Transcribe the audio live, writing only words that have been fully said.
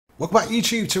Welcome back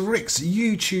YouTube to Rick's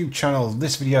YouTube channel. In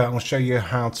this video I'm going to show you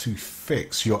how to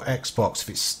fix your Xbox if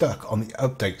it's stuck on the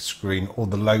update screen or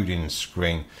the loading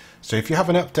screen. So if you have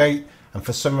an update and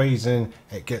for some reason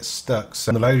it gets stuck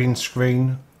on the loading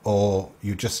screen, or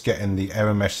you're just getting the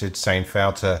error message saying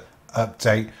failed to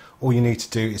update, all you need to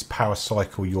do is power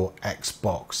cycle your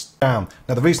Xbox down.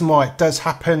 Now the reason why it does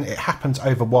happen, it happens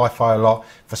over Wi-Fi a lot.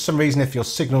 For some reason, if your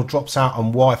signal drops out on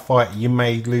Wi-Fi, you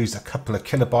may lose a couple of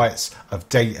kilobytes of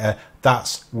data.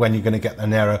 That's when you're going to get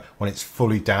an error when it's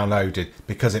fully downloaded,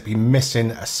 because it'd be missing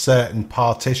a certain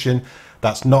partition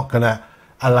that's not going to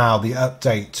allow the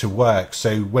update to work.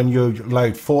 So when you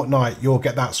load Fortnite, you'll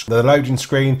get the loading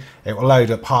screen, it will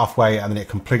load up halfway and then it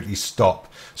completely stop.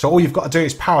 So all you've got to do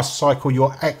is power cycle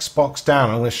your Xbox down.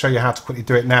 I'm going to show you how to quickly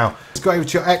do it now. Let's go over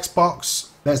to your Xbox.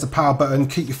 There's the power button.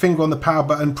 Keep your finger on the power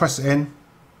button, press it in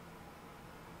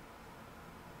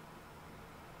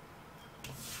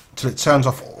till it turns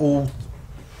off all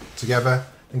together.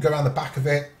 Then go around the back of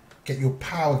it, get your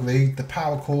power lead, the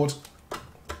power cord,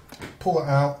 pull it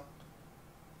out.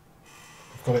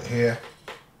 I've got it here.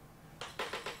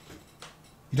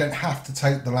 You don't have to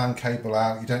take the LAN cable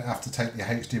out, you don't have to take the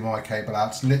HDMI cable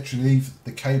out. Just literally leave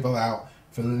the cable out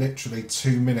for literally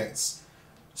 2 minutes.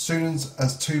 As soon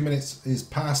as 2 minutes is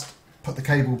passed, put the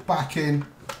cable back in,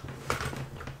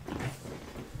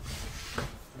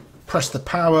 press the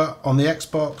power on the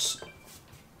Xbox,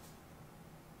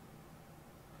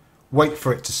 wait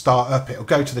for it to start up. It'll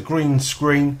go to the green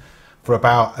screen for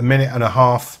about a minute and a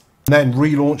half, and then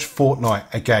relaunch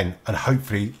Fortnite again, and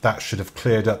hopefully that should have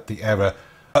cleared up the error.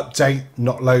 Update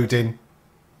not loading,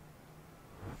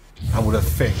 and would have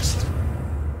fixed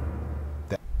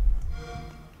the...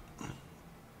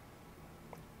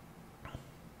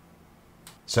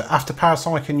 So after power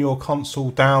cycling your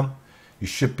console down, you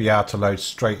should be able to load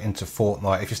straight into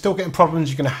Fortnite. If you're still getting problems,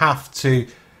 you're going to have to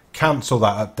cancel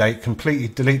that update, completely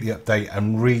delete the update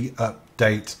and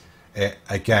re-update it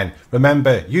again.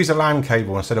 Remember, use a LAN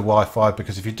cable instead of Wi-Fi,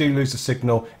 because if you do lose the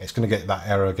signal, it's going to get that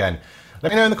error again.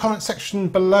 Let me know in the comment section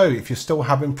below if you're still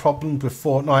having problems with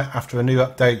Fortnite after a new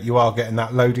update. You are getting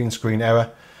that loading screen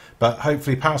error, but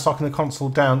hopefully power cycling the console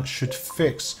down should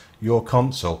fix your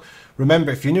console.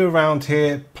 Remember, if you're new around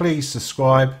here, please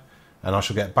subscribe, and I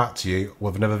shall get back to you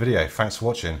with another video. Thanks for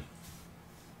watching.